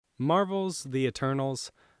Marvel's The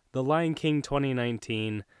Eternals, The Lion King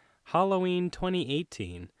 2019, Halloween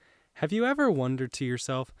 2018. Have you ever wondered to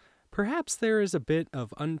yourself, perhaps there is a bit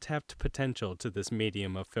of untapped potential to this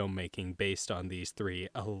medium of filmmaking based on these three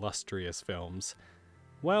illustrious films?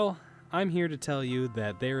 Well, I'm here to tell you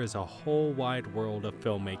that there is a whole wide world of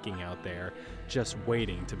filmmaking out there just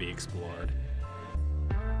waiting to be explored.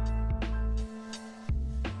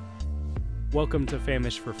 Welcome to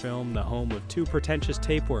Famish for Film, the home of two pretentious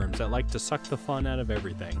tapeworms that like to suck the fun out of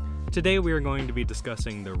everything. Today we are going to be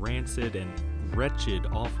discussing the rancid and wretched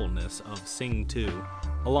awfulness of Sing 2,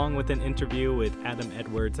 along with an interview with Adam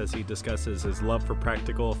Edwards as he discusses his love for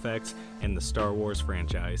practical effects and the Star Wars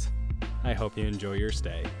franchise. I hope you enjoy your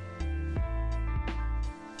stay.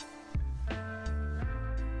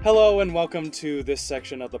 Hello and welcome to this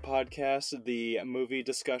section of the podcast, the movie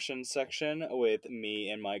discussion section with me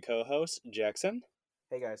and my co-host, Jackson.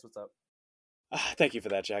 Hey guys, what's up? Thank you for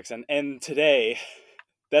that, Jackson. And today,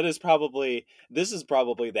 this is probably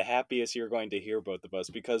the happiest you're going to hear both of us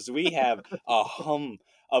because we have a hum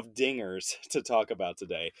of dingers to talk about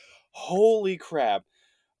today. Holy crap.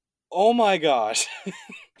 Oh my gosh.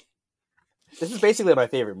 This is basically my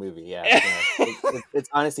favorite movie, yeah. It's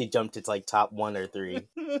honestly jumped its like top 1 or 3.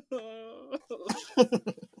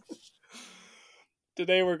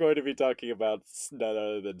 Today we're going to be talking about none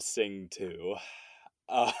other than Sing 2.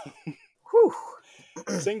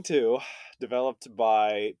 Sing 2, developed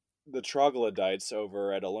by the troglodytes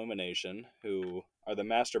over at Illumination, who are the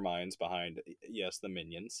masterminds behind, yes, the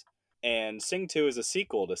Minions. And Sing 2 is a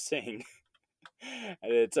sequel to Sing.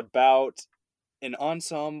 And it's about an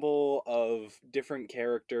ensemble of different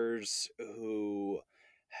characters who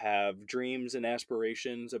have dreams and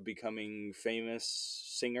aspirations of becoming famous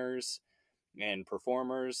singers and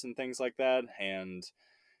performers and things like that, and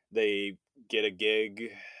they get a gig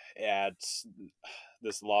at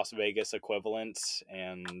this Las Vegas equivalent,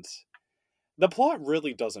 and the plot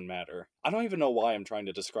really doesn't matter. I don't even know why I'm trying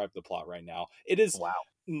to describe the plot right now. It is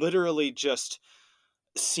literally just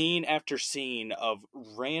scene after scene of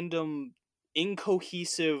random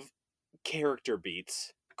incohesive character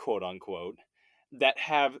beats, quote unquote, that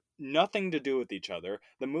have nothing to do with each other.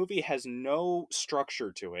 The movie has no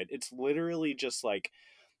structure to it. It's literally just like,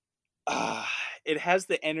 it has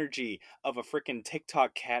the energy of a freaking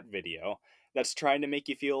TikTok cat video that's trying to make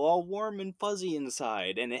you feel all warm and fuzzy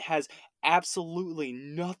inside, and it has absolutely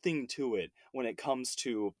nothing to it when it comes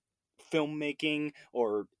to filmmaking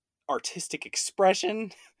or artistic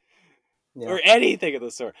expression. Yeah. Or anything of the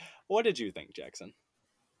sort. What did you think, Jackson?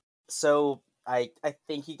 So, I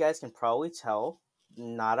think you guys can probably tell,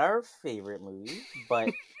 not our favorite movie, but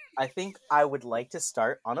I think I would like to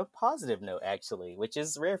start on a positive note, actually, which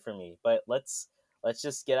is rare for me. But let's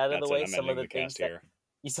just get out of the way some of the things that... Here.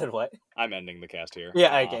 You said what? I'm ending the cast here.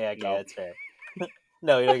 Yeah, okay, no. That's fair.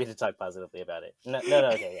 No, you don't get to talk positively about it. No,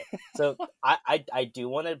 okay. Yeah. So I do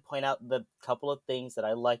want to point out the couple of things that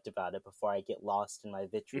I liked about it before I get lost in my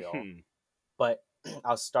vitriol. But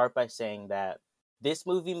I'll start by saying that this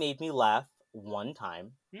movie made me laugh one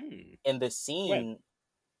time. In the scene,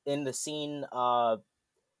 it's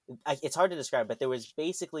hard to describe, but there was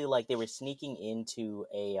basically like they were sneaking into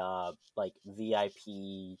a like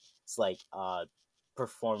VIP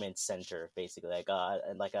performance center, basically like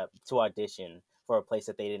to audition for a place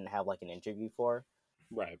that they didn't have like an interview for.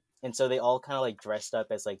 Right. And so they all kind of like dressed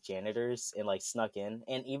up as like janitors and like snuck in.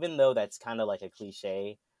 And even though that's kind of like a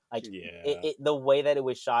cliche, like the way that it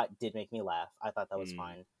was shot did make me laugh. I thought that was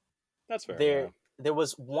fine. That's fair. There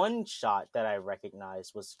was one shot that I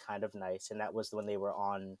recognized was kind of nice, and that was when they were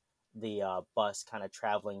on the bus kind of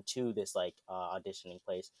traveling to this like auditioning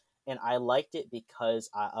place. And I liked it because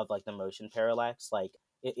of like the motion parallax. Like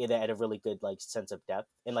it had a really good like sense of depth.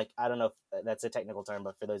 And like, I don't know if that's a technical term,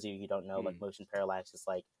 but for those of you who don't know, like motion parallax is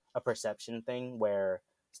like a perception thing where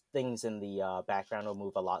things in the background will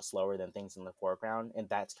move a lot slower than things in the foreground. And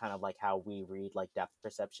that's kind of like how we read like depth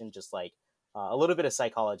perception, just like a little bit of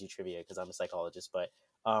psychology trivia because I'm a psychologist, but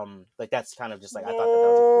like that's kind of just like I thought that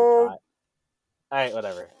was a cool shot. All right,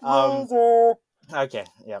 whatever. Okay,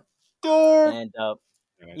 yep. And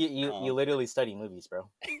you literally study movies, bro.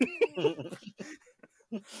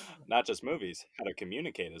 Not just movies, how to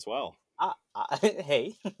communicate as well.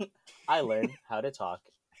 Hey, I learned how to talk.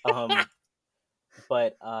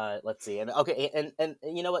 But let's see. And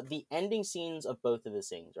you know what? The ending scenes of both of the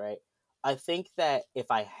things, right? I think that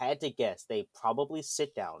if I had to guess, they probably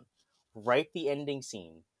sit down, write the ending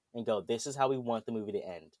scene, and go, this is how we want the movie to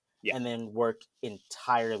end. Yeah. And then work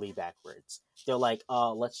entirely backwards. They're like,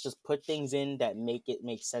 let's just put things in that make it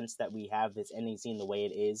make sense that we have this ending scene the way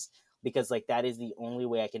it is. because like that is the only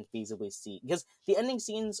way I can feasibly see, because the ending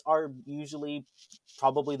scenes are usually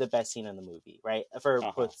probably the best scene in the movie, right? For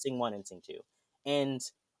Uh huh. both Sing 1 and Sing 2. And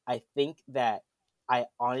I think that I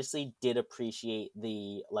honestly did appreciate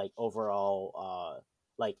the like overall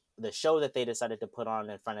like the show that they decided to put on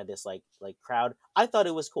in front of this like crowd. I thought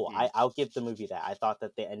it was cool. Mm. I'll give the movie that. I thought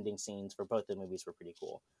that the ending scenes for both the movies were pretty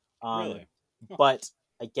cool. Um Really? Huh. but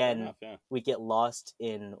Fair again, enough. Yeah. we get lost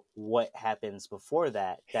in what happens before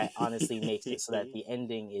that. That honestly makes it so that the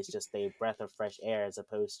ending is just a breath of fresh air as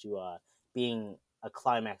opposed to being a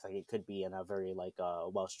climax like it could be in a very like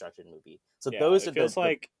well structured movie. So Yeah. those It are feels the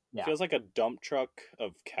like yeah, a dump truck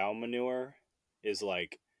of cow manure is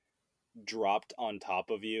like dropped on top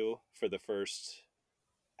of you for the first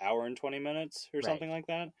hour and 20 minutes or right. something like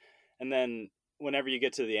that, and then whenever you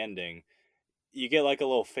get to the ending, you get like a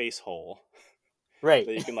little face hole Right.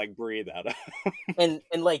 that you can like breathe out of. And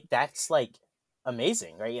like that's like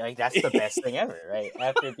amazing, right? Like that's the best thing ever, right?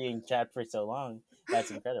 After being trapped for so long,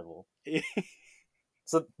 that's incredible.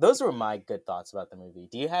 So those were my good thoughts about the movie.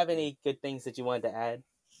 Do you have any good things that you wanted to add?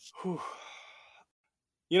 Whew.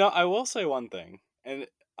 You know, I will say one thing, and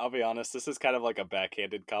I'll be honest, this is kind of like a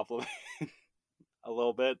backhanded compliment a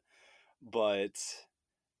little bit, but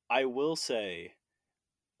I will say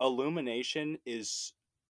Illumination is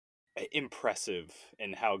impressive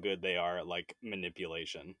in how good they are at like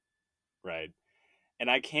manipulation, right? And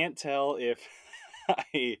I can't tell if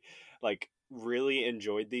I like really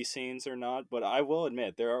enjoyed these scenes or not, but I will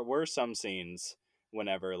admit were some scenes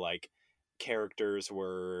whenever like characters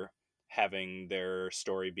were having their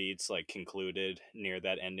story beats like concluded near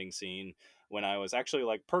that ending scene when I was actually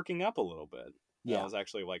like perking up a little bit. And I Yeah. was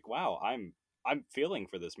actually like, wow, I'm feeling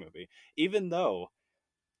for this movie. Even though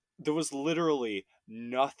there was literally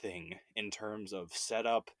nothing in terms of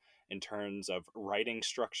setup, in terms of writing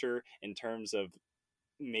structure, in terms of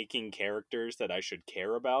making characters that I should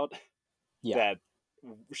care about Yeah. that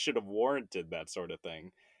should have warranted that sort of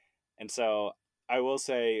thing. And so I will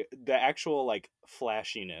say the actual like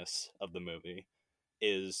flashiness of the movie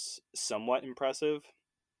is somewhat impressive,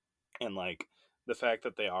 and like the fact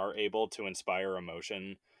that they are able to inspire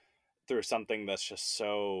emotion through something that's just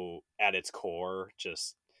so at its core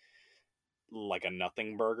just like a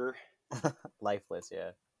nothing burger. Lifeless,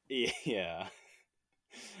 yeah. Yeah.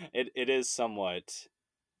 It is somewhat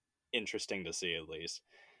interesting to see at least.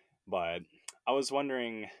 But I was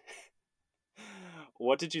wondering,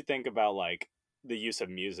 what did you think about like the use of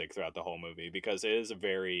music throughout the whole movie? Because it is a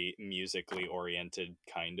very musically oriented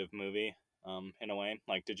kind of movie, in a way.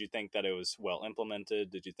 Like, did you think that it was well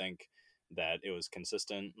implemented? Did you think that it was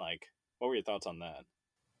consistent? Like, what were your thoughts on that?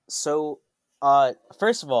 So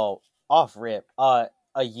first of all, off rip, a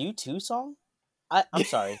U2 song? I'm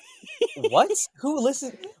sorry. What? Who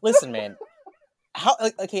listen, man. How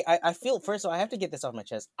okay, I feel first of all I have to get this off my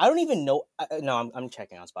chest. I don't even know no, I'm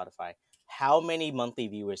checking on Spotify. How many monthly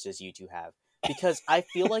viewers does U2 have? Because I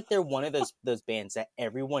feel like they're one of those bands that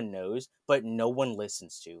everyone knows but no one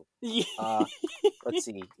listens to. Uh let's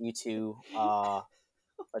see. U2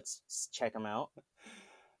 let's check them out.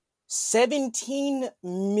 17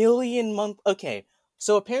 million month. Okay.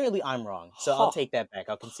 So apparently I'm wrong. So I'll Huh. take that back.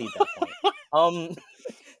 I'll concede that point. Um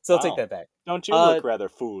so I'll take Wow. that back. Don't you Uh look rather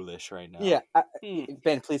foolish right now? yeah, Hmm.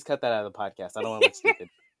 Ben, please cut that out of the podcast. I don't want to look stupid.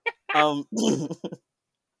 Um,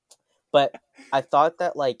 but I thought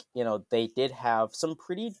that like they did have some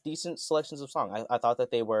pretty decent selections of song. I thought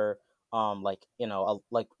that they were like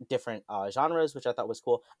like different genres, which I thought was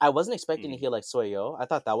cool. I wasn't expecting to Hmm. hear like Soyo. I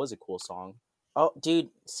thought that was a cool song. Oh, dude,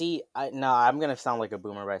 see, no, I'm gonna sound like a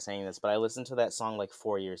boomer by saying this, but I listened to that song like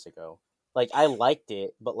 4 years ago. Like I liked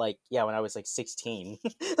it, but like yeah, when I was like 16.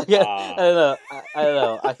 Yeah, I Ah. don't know. I don't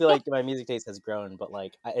know. I feel like my music taste has grown, but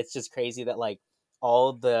like it's just crazy that like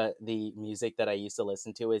all the music that I used to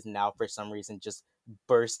listen to is now for some reason just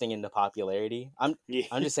bursting into popularity. Yeah.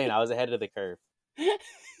 I'm just saying I was ahead of the curve.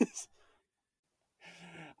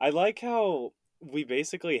 I like how we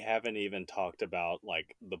basically haven't even talked about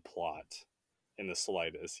like the plot in the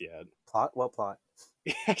slightest yet. Plot? What plot?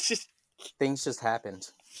 I just Things just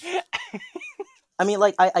happened. I mean,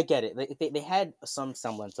 like I get it. They had some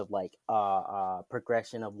semblance of like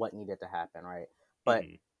progression of what needed to happen, right? But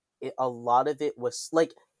Mhm. a lot of it was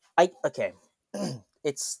like I okay.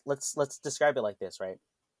 It's let's describe it like this, right?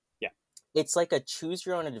 Yeah. It's like a choose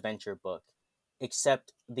your own adventure book,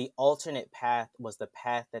 except the alternate path was the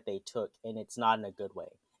path that they took, and it's not in a good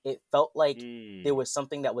way. It felt like there Mm, was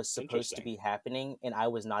something that was it's supposed to interesting. be happening, and I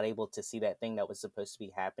was not able to see that thing that was supposed to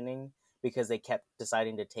be happening because they kept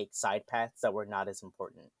deciding to take side paths that were not as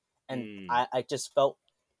important. And Mm, I just felt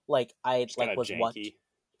like I just kind like of was what janky.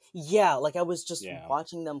 Yeah, like I was just Yeah.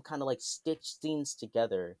 watching them kind of like stitch scenes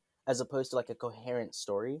together as opposed to like a coherent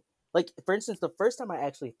story. Like for instance, the first time I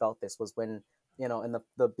actually felt this was when, in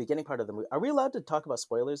the beginning part of the movie. Are we allowed to talk about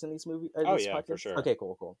spoilers in these Oh these yeah, for podcasts? sure. Okay,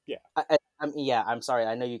 cool, cool. Yeah. Yeah, I'm sorry.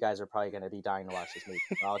 I know you guys are probably gonna be dying to watch this movie,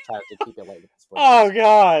 so I'll try to keep it light with the Oh spoilers.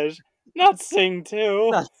 gosh, not Sing 2.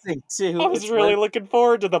 Nothing I too. was really looking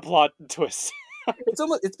forward to the plot twist.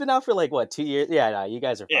 It's been out for like what, 2 years? Yeah, no, you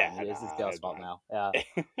guys are fine. Yeah, It's nah, Dale's it's fault fine. now.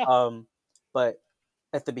 Yeah. Um, but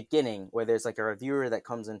at the beginning, where there's like a reviewer that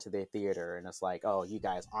comes into the theater and it's like, "Oh, you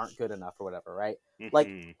guys aren't good enough" or whatever, right? Like,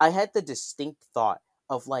 Hmm. I had the distinct thought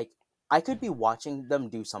of like, I could be watching them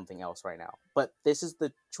do something else right now, but this is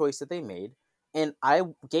the choice that they made, and I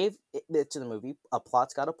gave it to the movie. A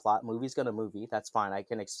plot's got a plot. Movie's got a movie. That's fine. I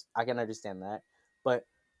can understand that, but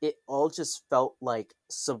it all just felt like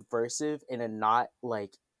subversive in a not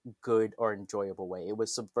like good or enjoyable way. It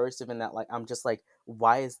was subversive in that like I'm just like,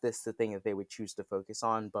 why is this the thing that they would choose to focus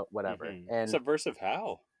on? But whatever. And Subversive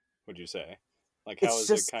how, would you say? Like, how it's is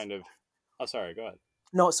it just kind of... Oh, sorry, go ahead.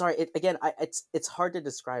 no, sorry. It's hard to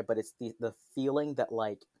describe, but it's the feeling that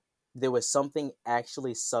like there was something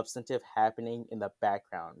actually substantive happening in the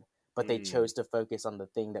background, but they Mm, chose to focus on the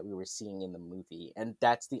thing that we were seeing in the movie, and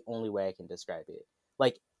that's the only way I can describe it.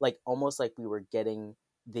 Like almost like we were getting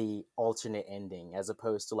the alternate ending as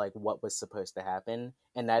opposed to like what was supposed to happen,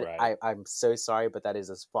 and that right. I'm so sorry, but that is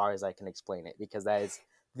as far as I can explain it because that is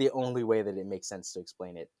the only way that it makes sense to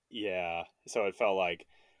explain it. Yeah. So it felt like...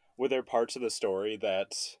 Were there parts of the story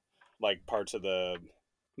that... Like, parts of the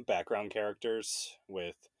background characters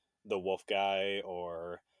with the wolf guy,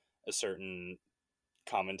 or a certain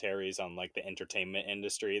commentaries on, like, the entertainment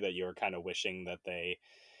industry that you were kind of wishing that they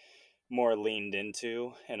more leaned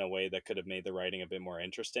into in a way that could have made the writing a bit more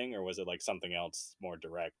interesting? Or was it like something else more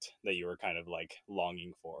direct that you were kind of like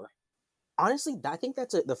longing for? Honestly, I think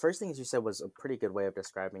the first things you said was a pretty good way of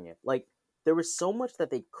describing it. Like there was so much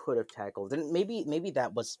that they could have tackled, and maybe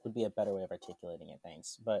that was would be a better way of articulating it.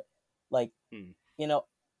 Thanks, but like Hmm. you know,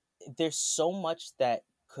 there's so much that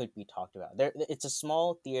could be talked about. It's a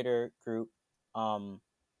small theater group. Um,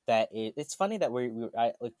 it's funny that we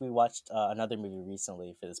watched another movie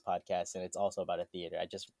recently for this podcast, and it's also about a theater. I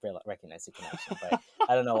just recognized the connection, but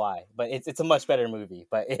I don't know why. But it's a much better movie,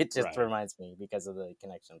 but it just Right. reminds me because of the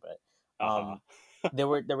connection. But Uh-huh. there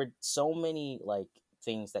were so many like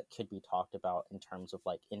things that could be talked about in terms of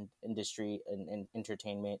like industry and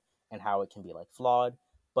entertainment and how it can be like flawed,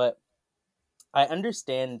 but I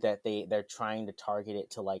understand that they're trying to target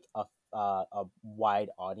it to like a wide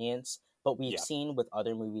audience, but we've Yeah. seen with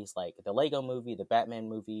other movies like the Lego Movie, the Batman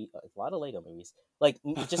movie, a lot of Lego movies, like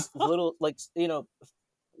just little like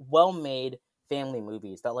well made family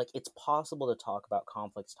movies that like it's possible to talk about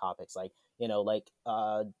complex topics like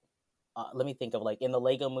let me think of like in the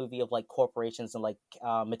Lego movie of like corporations and like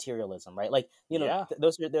materialism, right? Like Yeah.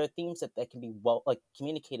 those are there are themes that can be well like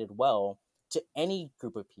communicated well to any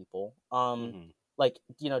group of people. Hmm. Like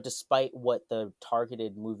despite what the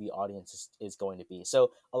targeted movie audience is going to be.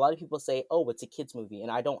 So a lot of people say, "Oh, it's a kids movie,"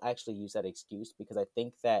 and I don't actually use that excuse because I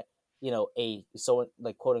think that a so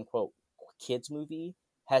like quote unquote kids movie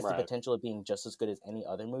has the Right. potential of being just as good as any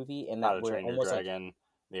other movie, and How that to we're Train Your almost like Dragon,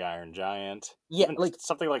 The Iron Giant, yeah, even like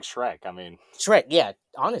something like Shrek. I mean, Shrek, yeah,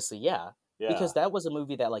 honestly, yeah. yeah. Because that was a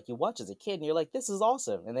movie that like you watch as a kid and you're like, this is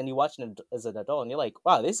awesome. And then you watch it as an adult and you're like,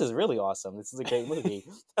 wow, this is really awesome. This is a great movie.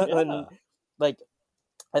 And Yeah. like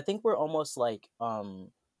I think we're almost like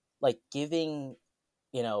giving,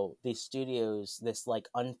 these studios this like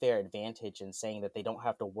unfair advantage and saying that they don't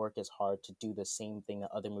have to work as hard to do the same thing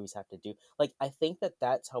that other movies have to do. Like I think that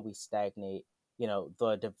that's how we stagnate,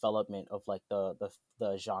 the development of like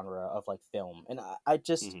the genre of like film. And I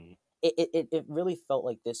just Hmm. it really felt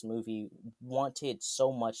like this movie wanted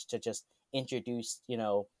so much to just introduce,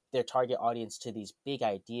 their target audience to these big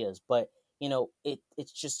ideas, but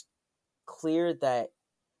it's just clear that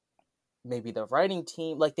maybe the writing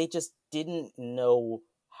team like they just didn't know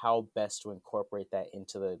how best to incorporate that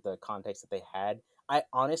into the context that they had. I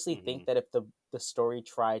honestly Hmm. think that if the story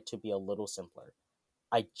tried to be a little simpler,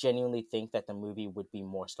 I genuinely think that the movie would be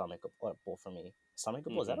more stomachable for me.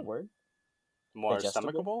 Stomachable, is that a Hmm. word? More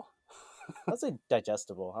Digestible? stomachable? Let's say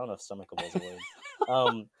digestible. I don't know if stomachable is a word.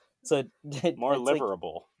 Um, so More it's like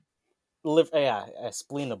liverable. yeah,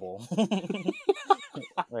 spleenable.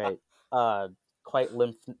 Right. Uh, quite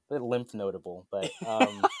lymph notable, but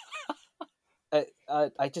I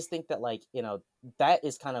just think that like that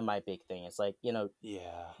is kind of my big thing. It's like Yeah.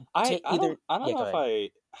 take either I don't yeah, know go if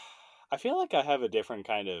ahead. I feel like I have a different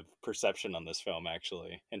kind of perception on this film,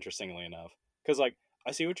 actually, interestingly enough. Cuz like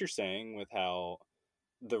I see what you're saying with how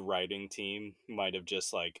the writing team might have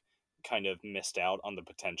just like kind of missed out on the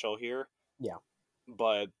potential here. Yeah.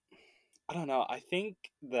 But I don't know. I think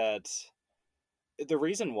that the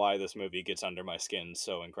reason why this movie gets under my skin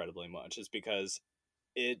so incredibly much is because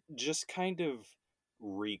it just kind of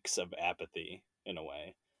reeks of apathy in a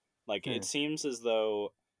way. Like, Hmm. it seems as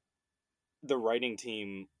though the writing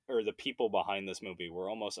team or the people behind this movie were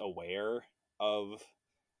almost aware of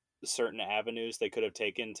certain avenues they could have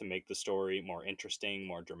taken to make the story more interesting,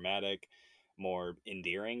 more dramatic, more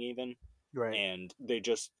endearing, even. Right. And they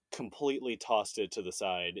just completely tossed it to the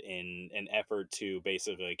side in an effort to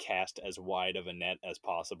basically cast as wide of a net as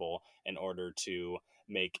possible in order to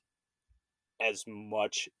make as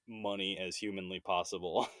much money as humanly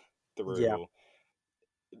possible Yeah. through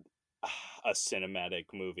a cinematic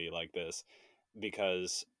movie like this.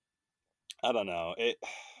 Because I don't know, it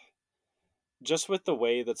just with the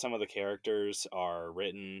way that some of the characters are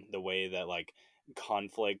written, the way that like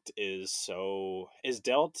conflict is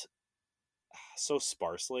dealt so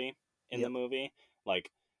sparsely in the Yep. movie.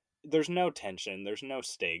 Like, there's no tension, there's no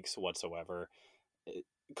stakes whatsoever.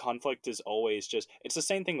 Conflict is always just, it's the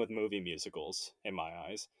same thing with movie musicals in my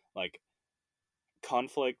eyes. Like,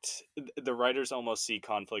 conflict, the writers almost see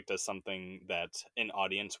conflict as something that an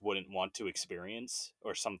audience wouldn't want to experience,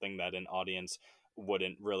 or something that an audience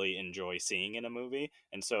wouldn't really enjoy seeing in a movie,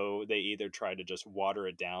 and so they either try to just water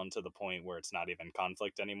it down to the point where it's not even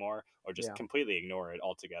conflict anymore, or just Yeah. completely ignore it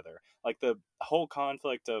altogether. Like the whole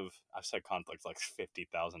conflict of, I've said conflict like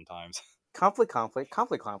 50,000 times. Conflict, conflict,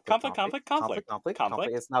 conflict, conflict, Conflict, conflict, conflict, conflict, conflict, conflict, conflict.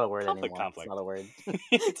 conflict, It's not a word conflict, anymore. It's conflict. not a word.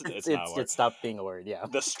 It's not a word. It stopped being a word. Yeah.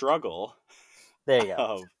 The struggle There you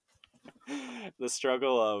go. of the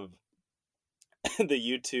struggle of the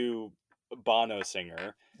U2 Bono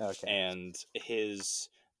singer Okay. and his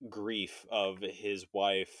grief of his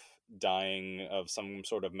wife dying of some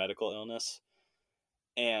sort of medical illness.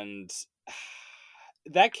 And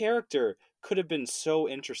that character could have been so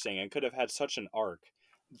interesting and could have had such an arc,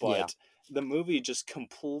 Yeah. but the movie just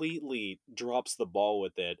completely drops the ball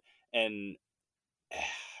with it and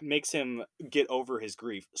makes him get over his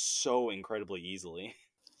grief so incredibly easily.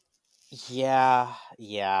 Yeah.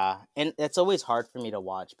 Yeah. And it's always hard for me to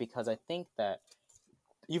watch because I think that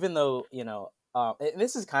even though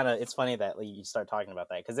this is kind of it's funny that like, you start talking about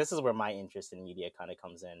that because this is where my interest in media kind of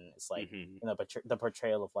comes in. It's like Hmm. the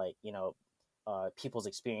portrayal of like people's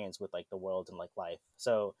experience with like the world and like life.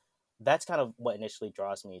 So that's kind of what initially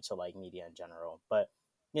draws me to like media in general. But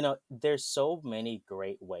there's so many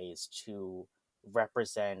great ways to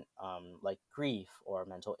represent like grief or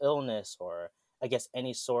mental illness or I guess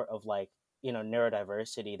any sort of like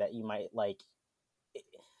neurodiversity that you might like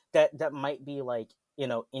that might be like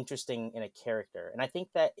interesting in a character. And I think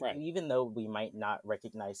that Right. even though we might not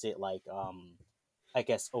recognize it like I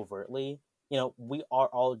guess overtly, we are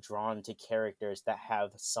all drawn to characters that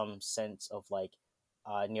have some sense of like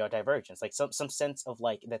neurodivergence, like some sense of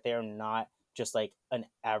like that they're not just like an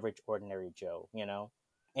average ordinary Joe,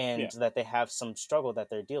 and Yeah. that they have some struggle that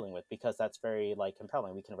they're dealing with because that's very like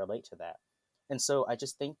compelling. We can relate to that. And so I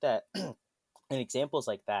just think that in examples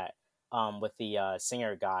like that, with the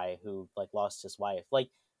singer guy who like lost his wife, like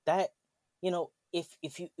that,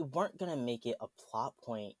 if you weren't gonna make it a plot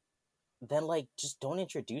point, then like just don't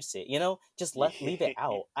introduce it. Just leave it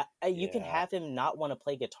out. You can Yeah. have him not want to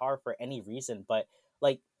play guitar for any reason, but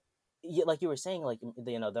like like you were saying, like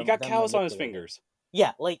He got them cows on his manipulating. fingers.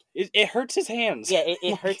 Yeah, like It hurts his hands. yeah, it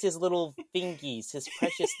Like, hurts his little fingies, his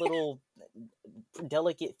precious little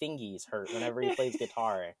delicate fingies hurt whenever he yeah. plays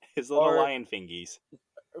guitar. His little Or lion fingies.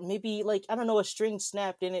 maybe like I don't know, a string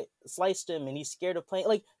snapped and it sliced him, and he's scared of playing.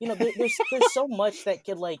 Like there's so much that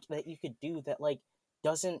could like that you could do that like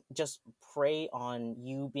doesn't just prey on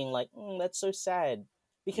you being like that's so sad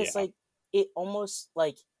because Yeah. like it almost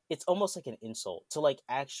like it's almost like an insult to like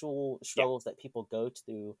actual Yeah. struggles that people go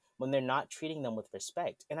through when they're not treating them with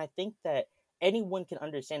respect. And I think that anyone can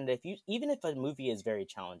understand that if you even if a movie is very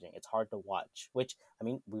challenging, it's hard to watch, which I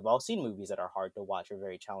mean we've all seen movies that are hard to watch or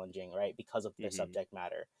very challenging, right, because of their Hmm. subject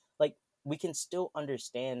matter. Like we can still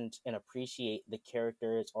understand and appreciate the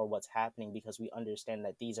characters or what's happening because we understand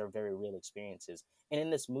that these are very real experiences. And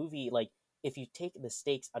in this movie, like if you take the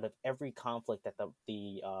stakes out of every conflict that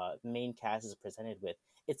the main cast is presented with,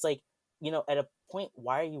 it's like at a point,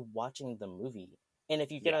 why are you watching the movie? And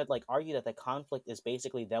if you're Yeah. gonna like argue that the conflict is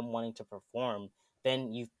basically them wanting to perform,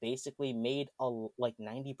 then you've basically made like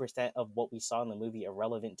 90% of what we saw in the movie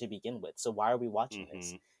irrelevant to begin with. So why are we watching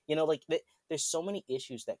this? Hmm. Like there's so many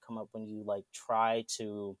issues that come up when you like try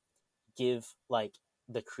to give like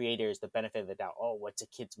the creators the benefit of the doubt. Oh, it's a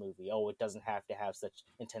kids movie. Oh, it doesn't have to have such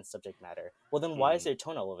intense subject matter. Well, then why is their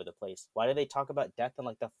tone all over the place? Why do they talk about death in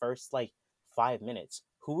like the first like 5 minutes?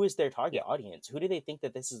 Who is their target audience? Who do they think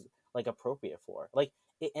that this is like appropriate for? Like,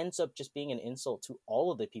 it ends up just being an insult to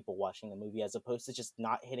all of the people watching the movie as opposed to just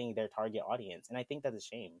not hitting their target audience. And I think that's a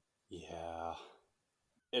shame. Yeah.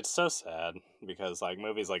 It's so sad because like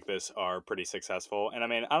movies like this are pretty successful, and I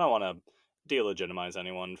mean I don't want to delegitimize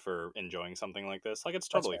anyone for enjoying something like this. Like it's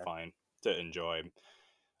That's totally fair. fine to enjoy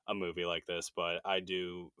a movie like this, but I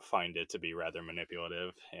do find it to be rather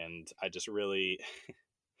manipulative, and I just really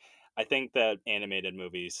I think that animated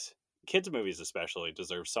movies, kids movies especially,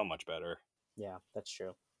 deserve so much better. Yeah, that's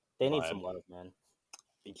true. They need But some love, man.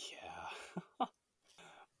 yeah.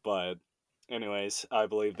 But anyways, I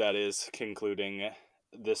believe that is concluding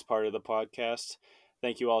this part of the podcast.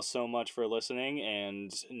 Thank you all so much for listening,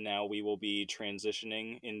 and now we will be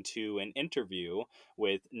transitioning into an interview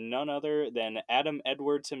with none other than Adam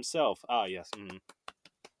Edwards himself. Ah, yes.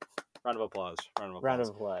 Round of applause. Round of applause. Round of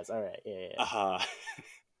applause. All right. Yeah. Uh-huh.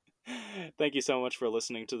 Thank you so much for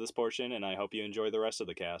listening to this portion, and I hope you enjoy the rest of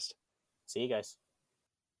the cast. See you guys.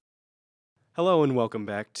 Hello and welcome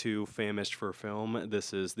back to Famished for Film.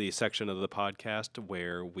 This is the section of the podcast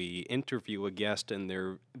where we interview a guest and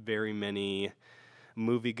their very many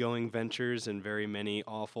movie-going ventures and very many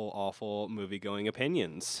awful movie-going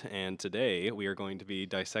opinions. And today we are going to be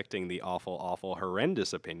dissecting the awful,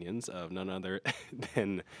 horrendous opinions of none other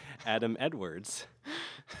than Adam Edwards.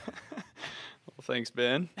 Well, thanks,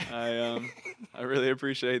 Ben. I really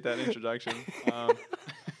appreciate that introduction.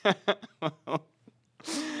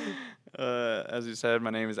 As you said,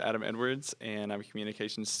 my name is Adam Edwards, and I'm a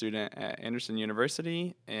communications student at Anderson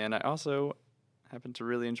University, and I also happen to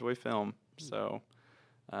really enjoy film, so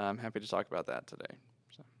I'm happy to talk about that today.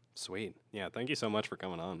 So. Sweet. Yeah, thank you so much for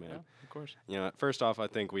coming on, man. Yeah, of course. You know, first off, I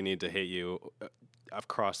think we need to hit you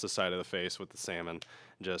across the side of the face with the salmon.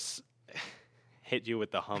 Just hit you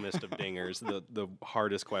with the hummest of dingers, the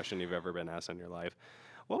hardest question you've ever been asked in your life.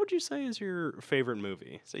 What would you say is your favorite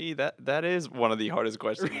movie? See, that is one of the hardest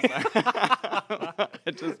questions.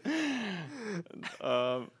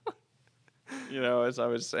 As I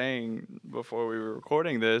was saying before we were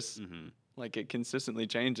recording this, like it consistently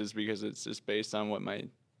changes because it's just based on what my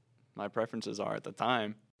preferences are at the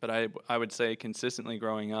time. But I would say consistently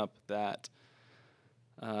growing up that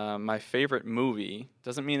my favorite movie,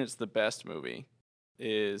 doesn't mean it's the best movie,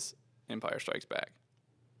 is Empire Strikes Back.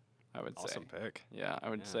 I would say. Awesome pick. Yeah, I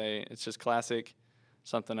would say it's just classic,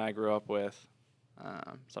 something I grew up with,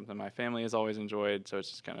 something my family has always enjoyed, so it's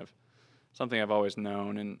just kind of something I've always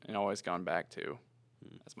known and always gone back to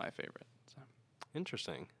as my favorite. So.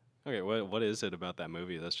 Interesting. Okay, what is it about that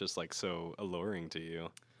movie that's just like so alluring to you,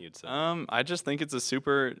 you'd say? I just think it's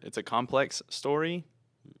a complex story.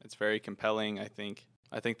 It's very compelling, I think.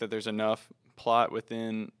 I think that there's enough plot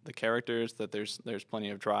within the characters that there's plenty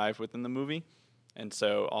of drive within the movie. And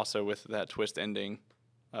so also with that twist ending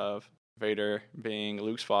of Vader being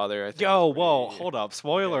Luke's father, I think. Hold up!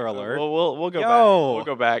 Spoiler alert. We'll go back. We'll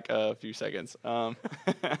go back a few seconds.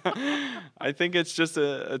 I think it's just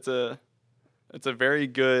it's a very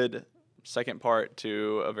good second part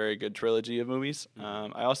to a very good trilogy of movies.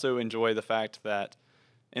 I also enjoy the fact that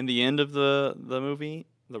in the end of the movie,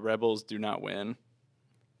 the rebels do not win.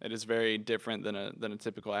 It is very different than a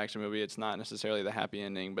typical action movie. It's not necessarily the happy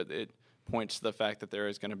ending, but it points to the fact that there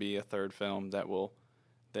is going to be a third film that will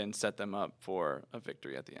then set them up for a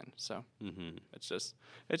victory at the end. So it's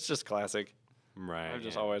just classic. Right. I've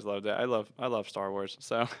just always loved it. I love Star Wars.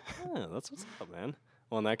 So that's what's up, man.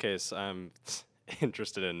 Well, in that case, I'm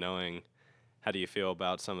interested in knowing how do you feel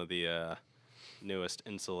about some of the newest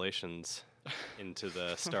installations into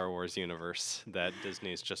the Star Wars universe that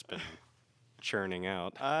Disney's just been churning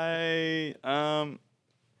out. I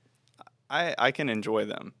can enjoy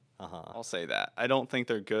them. I'll say that. I don't think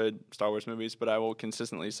they're good Star Wars movies, but I will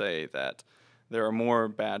consistently say that there are more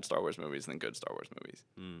bad Star Wars movies than good Star Wars movies.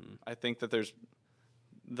 I think that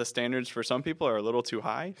the standards for some people are a little too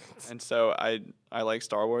high, and so I like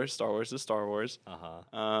Star Wars. Star Wars is Star Wars.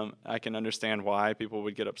 I can understand why people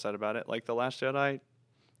would get upset about it. Like The Last Jedi,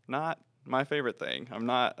 not my favorite thing. I'm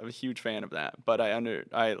not a huge fan of that, but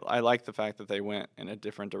I like the fact that they went in a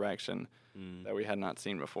different direction that we had not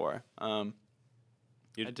seen before.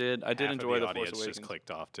 I did enjoy The Force Awakens. Just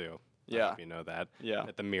clicked off too. Yeah, if you know that. Yeah,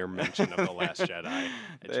 at the mere mention of The Last Jedi,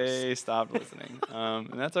 they stopped listening,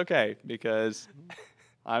 and that's okay because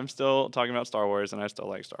I'm still talking about Star Wars and I still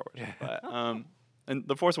like Star Wars. But and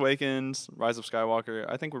The Force Awakens, Rise of Skywalker,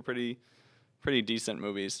 I think were pretty decent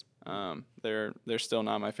movies. They're still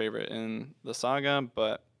not my favorite in the saga,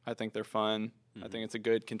 but I think they're fun. I think it's a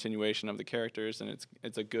good continuation of the characters, and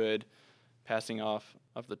it's a good passing off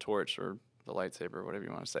of the torch or the lightsaber, whatever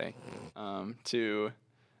you want to say, to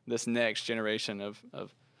this next generation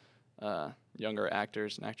of younger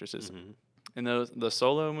actors and actresses. And the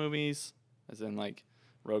Solo movies, as in like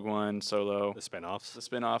Rogue One, Solo, The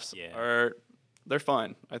spinoffs. they're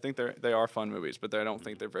fun. I think they are fun movies, but I don't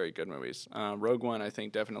think they're very good movies. Rogue One, I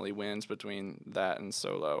think, definitely wins between that and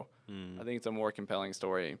Solo. I think it's a more compelling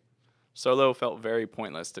story. Solo felt very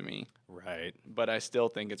pointless to me. Right. But I still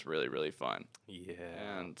think it's really, really fun. Yeah.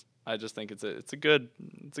 And I just think it's a good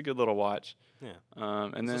little watch. Yeah.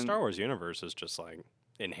 And then the Star Wars universe is just like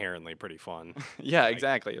inherently pretty fun. Yeah,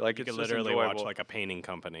 exactly. Like You it's could just literally enjoyable. watch like a painting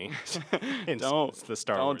company. Don't the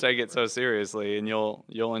Star don't Wars take universe. it so seriously, and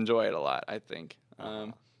you'll enjoy it a lot. I think.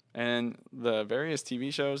 And the various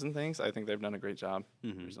TV shows and things, I think they've done a great job.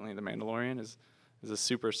 Recently, The Mandalorian is a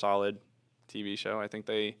super solid TV show. I think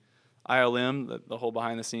ILM, the whole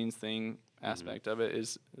behind the scenes thing aspect of it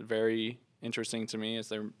is very interesting to me as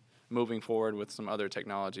they're moving forward with some other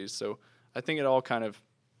technologies. So I think it all kind of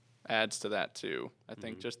adds to that too. I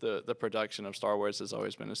think just the production of Star Wars has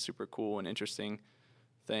always been a super cool and interesting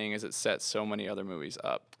thing as it sets so many other movies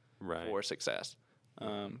up for success.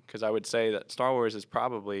 Because I would say that Star Wars is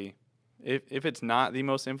probably, if it's not the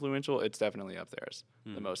most influential, it's definitely up there as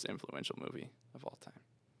the most influential movie of all time.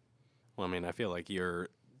 Well, I mean, I feel like you're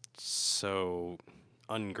so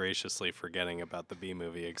ungraciously forgetting about the B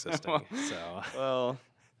movie existing. So, Well,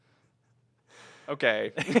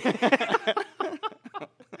 okay.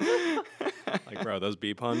 like, bro, those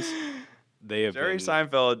B puns, they have Jerry been...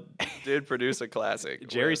 Seinfeld did produce a classic.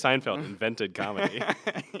 Jerry Seinfeld invented comedy.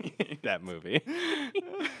 That movie.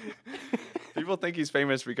 People think he's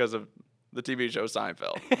famous because of the TV show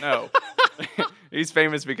Seinfeld. No. He's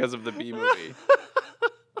famous because of the B movie.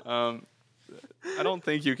 I don't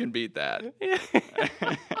think you can beat that.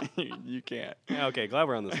 You can't. Yeah, okay, glad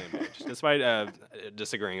we're on the same page. Despite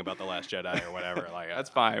disagreeing about The Last Jedi or whatever. Like, That's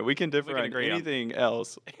fine. We can differ on agree on- anything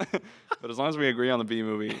else. But as long as we agree on the B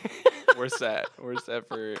movie, we're set. We're set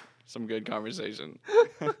for some good conversation.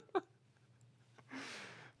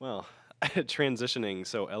 Well, transitioning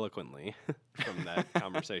so eloquently from that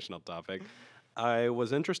conversational topic, I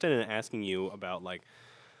was interested in asking you about, like,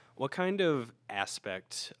 what kind of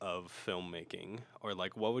aspect of filmmaking, or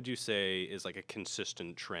like what would you say is like a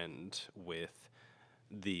consistent trend with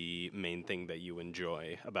the main thing that you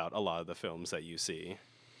enjoy about a lot of the films that you see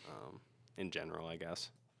in general, I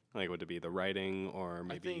guess? Like, would it be the writing or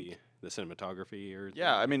maybe the cinematography? Or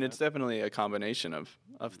Yeah, I mean, it's definitely a combination of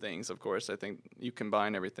things, of course. I think you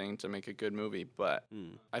combine everything to make a good movie, but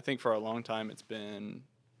I think for a long time it's been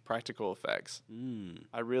practical effects.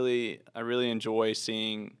 I really enjoy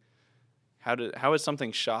seeing how is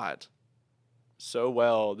something shot so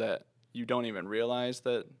well that you don't even realize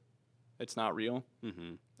that it's not real.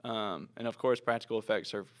 And of course, practical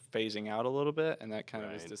effects are phasing out a little bit, and that kind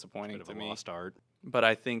of is disappointing Bit of to a me. lost art. But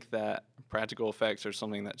I think that practical effects are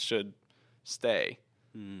something that should stay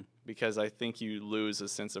because I think you lose a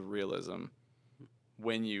sense of realism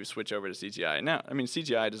when you switch over to CGI. Now, I mean,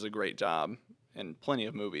 CGI does a great job in plenty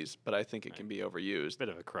of movies, but I think it can be overused. Bit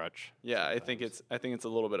of a crutch. Yeah, I think it's a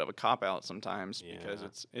little bit of a cop out sometimes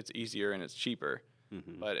because it's easier and it's cheaper.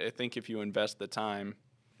 But I think if you invest the time,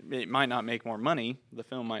 it might not make more money. The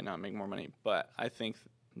film might not make more money, but I think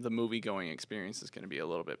the movie going experience is going to be a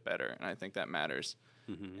little bit better, and I think that matters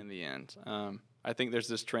in the end. I think there's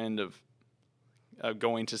this trend of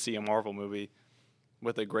going to see a Marvel movie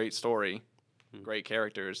with a great story, great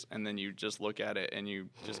characters, and then you just look at it and you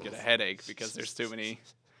just get a headache because there's too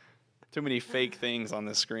many fake things on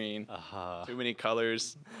the screen, too many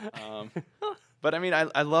colors. But I mean,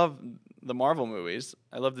 I love the Marvel movies,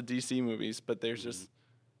 I love the DC movies, but there's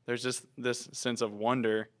just this sense of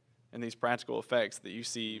wonder and these practical effects that you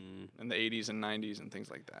see in the 80s and 90s and things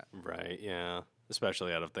like that. Right, yeah.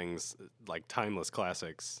 Especially out of things like timeless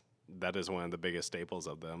classics. That is one of the biggest staples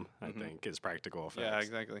of them, I think, is practical effects. Yeah,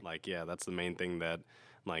 exactly. Like, yeah, that's the main thing that,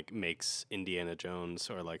 like, makes Indiana Jones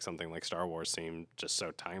or, like, something like Star Wars seem just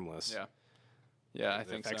so timeless. Yeah. Yeah, I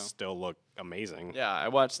The think effects so. still look amazing. Yeah, I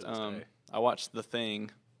watched to this day. The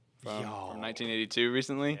Thing from 1982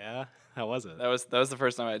 recently. Yeah? How was it? That was the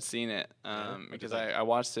first time I'd seen it because I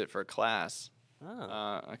watched it for a class,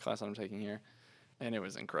 a class that I'm taking here, and it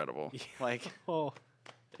was incredible. Like,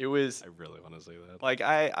 it was. I really want to see that. Like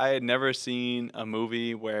I had never seen a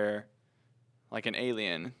movie where, like an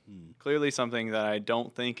alien. Clearly something that I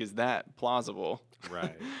don't think is that plausible.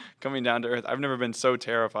 Right. Coming down to Earth. I've never been so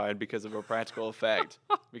terrified because of a practical effect.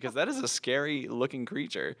 Because that is a scary looking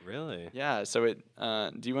creature. Really? Yeah, so it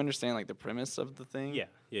do you understand like the premise of the thing?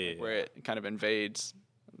 Yeah. Where it kind of invades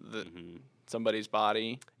the somebody's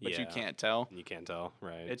body, but you can't tell. You can't tell,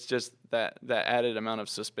 right? It's just that added amount of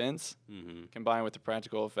suspense combined with the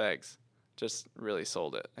practical effects just really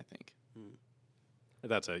sold it, I think.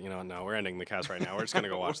 That's it. No, we're ending the cast right now. We're just gonna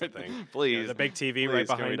go watch the thing. Please. The big TV right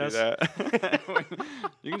behind us.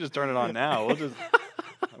 You can just turn it on now.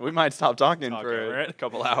 We might stop talking for a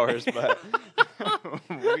couple hours, but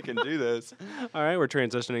we can do this. All right, we're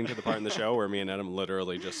transitioning to the part in the show where me and Adam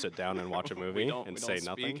literally just sit down and watch a movie and say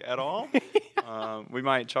nothing speak at all. We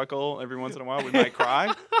might chuckle every once in a while. We might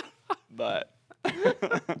cry, but.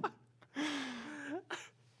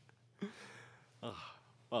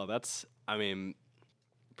 Well,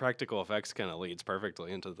 practical effects kind of leads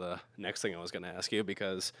perfectly into the next thing I was going to ask you,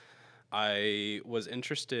 because I was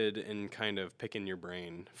interested in kind of picking your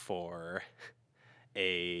brain for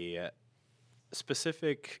a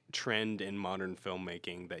specific trend in modern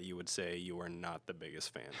filmmaking that you would say you are not the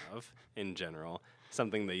biggest fan of in general.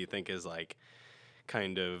 Something that you think is like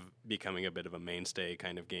kind of becoming a bit of a mainstay,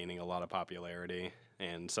 kind of gaining a lot of popularity,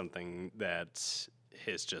 and something that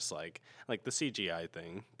is just like the CGI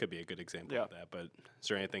thing could be a good example of that. But is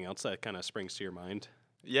there anything else that kind of springs to your mind?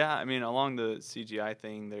 Yeah, I mean, along the CGI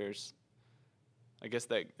thing, there's, I guess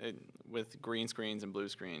that with green screens and blue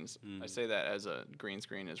screens, I say that as a green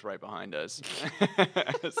screen is right behind us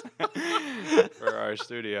for our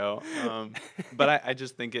studio. But I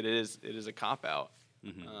just think it is a cop-out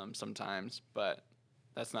sometimes, but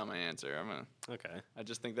that's not my answer. Okay. I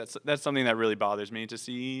just think that's something that really bothers me to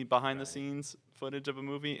see behind the scenes footage of a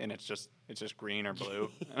movie, and it's just green or blue.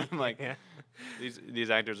 I'm like, these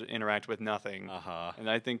actors interact with nothing, and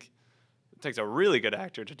I think it takes a really good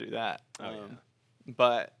actor to do that.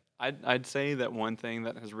 But I'd say that one thing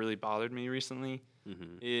that has really bothered me recently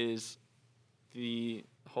is the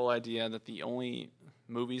whole idea that the only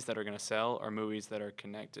movies that are going to sell are movies that are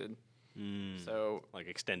connected. So like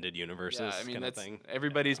extended universes, kind of thing.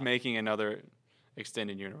 Everybody's making another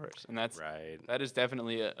extended universe, and that is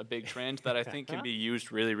definitely a big trend that I think can be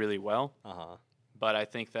used really, really well. But I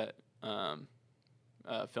think that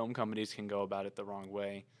film companies can go about it the wrong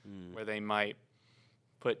way, where they might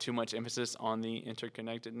put too much emphasis on the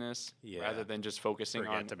interconnectedness rather than just focusing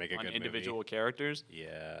on individual characters.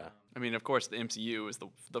 Yeah. I mean, of course, the MCU is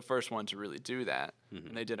the first one to really do that,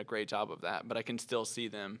 and they did a great job of that. But I can still see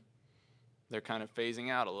them. They're kind of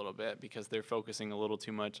phasing out a little bit because they're focusing a little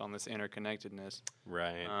too much on this interconnectedness.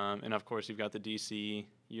 Right. And of course, you've got the DC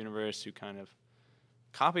universe who kind of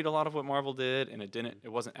copied a lot of what Marvel did, and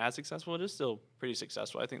it wasn't as successful. It is still pretty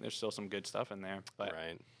successful. I think there's still some good stuff in there, but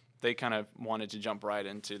they kind of wanted to jump right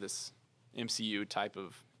into this MCU type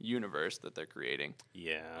of universe that they're creating.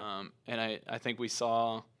 Yeah. And I think we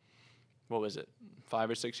saw, what was it, 5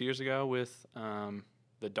 or 6 years ago with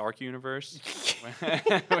the Dark Universe with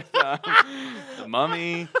the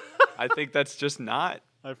Mummy. I think that's just not.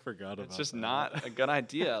 I forgot about. It's just not a good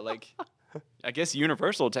idea. Like, I guess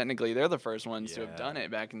Universal technically they're the first ones to have done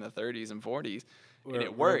it back in the 30s and 40s, and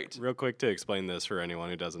it worked. Real quick to explain this for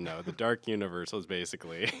anyone who doesn't know, the Dark Universe was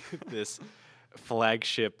basically this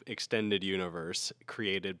flagship extended universe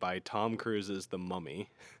created by Tom Cruise's The Mummy.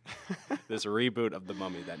 This reboot of The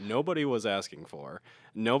Mummy that nobody was asking for,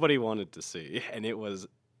 nobody wanted to see, and it was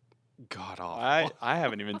god awful. I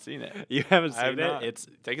haven't even seen it. You haven't seen it? It's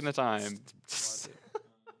taking the time.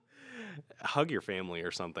 Hug your family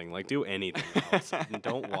or something. Like, do anything else. And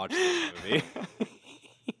don't watch this movie.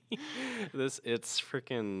 It's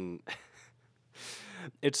freaking.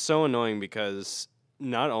 It's so annoying because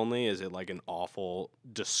not only is it like an awful,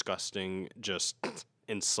 disgusting, just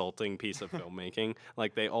insulting piece of filmmaking,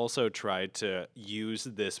 like they also tried to use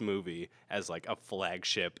this movie as like a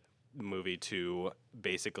flagship movie to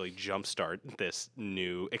basically jumpstart this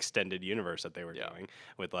new extended universe that they were doing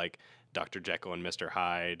with like Dr. Jekyll and Mr.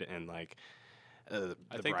 Hyde and like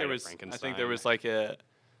I think there was like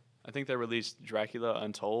I think they released Dracula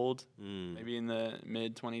Untold maybe in the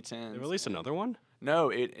mid 2010s. They released another one? No,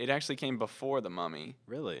 it actually came before The Mummy.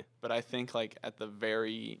 Really? But I think like at the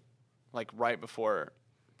very right before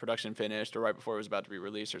production finished or right before it was about to be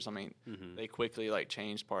released or something, they quickly like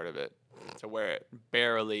changed part of it to where it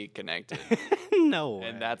barely connected. No way.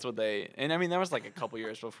 And that's what and I mean that was like a couple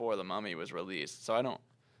years before The Mummy was released. So I don't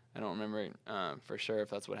remember for sure if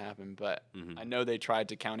that's what happened, but I know they tried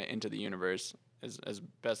to count it into the universe as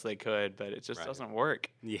best they could, but it just doesn't work.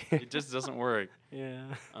 Yeah. It just doesn't work.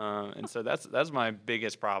 Yeah. And so that's my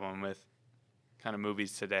biggest problem with kind of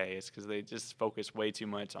movies today is because they just focus way too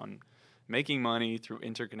much on making money through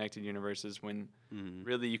interconnected universes when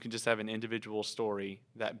really you can just have an individual story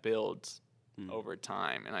that builds over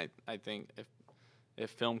time. And I think if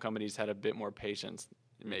film companies had a bit more patience,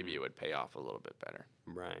 maybe it would pay off a little bit better.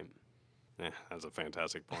 Right. Yeah, that's a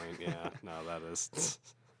fantastic point. Yeah, no, that is,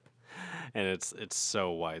 and it's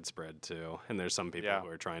so widespread too. And there's some people who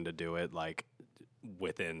are trying to do it like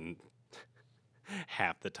within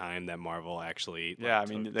half the time that Marvel actually. I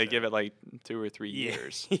mean, they give it like 2 or 3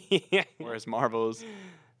 years, whereas Marvel's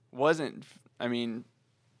wasn't. I mean,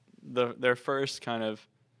 their first kind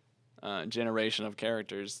of generation of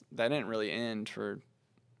characters that didn't really end for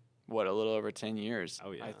a little over 10 years.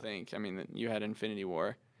 Oh yeah, I think. I mean, you had Infinity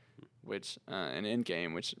War, which an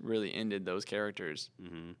Endgame, which really ended those characters,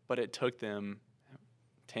 but it took them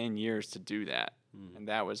 10 years to do that, and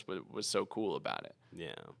that was what was so cool about it.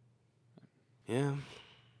 Yeah.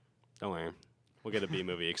 Don't worry, we'll get a B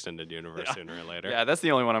movie extended universe sooner or later. Yeah, that's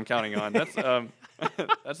the only one I'm counting on. That's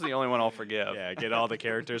that's the only one I'll forgive. Yeah, get all the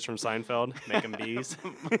characters from Seinfeld, make them B's,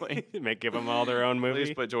 give them all their own movie.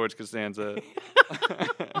 Please put George Costanza.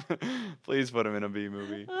 Please put him in a B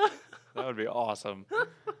movie. That would be awesome.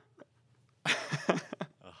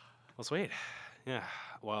 Well, sweet. Yeah.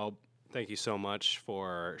 Well, thank you so much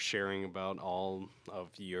for sharing about all of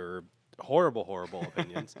your horrible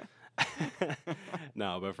opinions.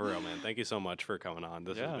 No, but for real, man, thank you so much for coming on.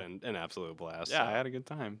 This has been an absolute blast. Yeah, I had a good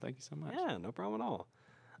time. Thank you so much. Yeah, no problem at all.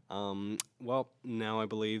 Well, now I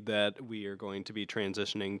believe that we are going to be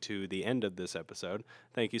transitioning to the end of this episode.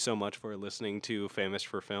 Thank you so much for listening to Famous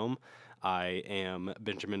for Film. I am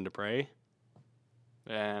Benjamin Dupre.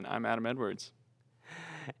 And I'm Adam Edwards.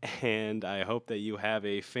 And I hope that you have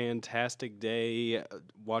a fantastic day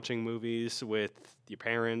watching movies with your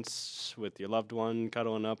parents, with your loved one,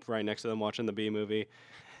 cuddling up right next to them watching the B movie.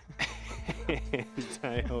 And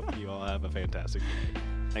I hope you all have a fantastic day.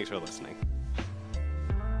 Thanks for listening.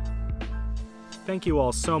 Thank you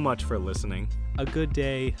all so much for listening. A good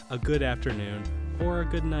day, a good afternoon, or a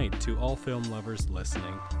good night to all film lovers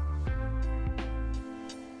listening.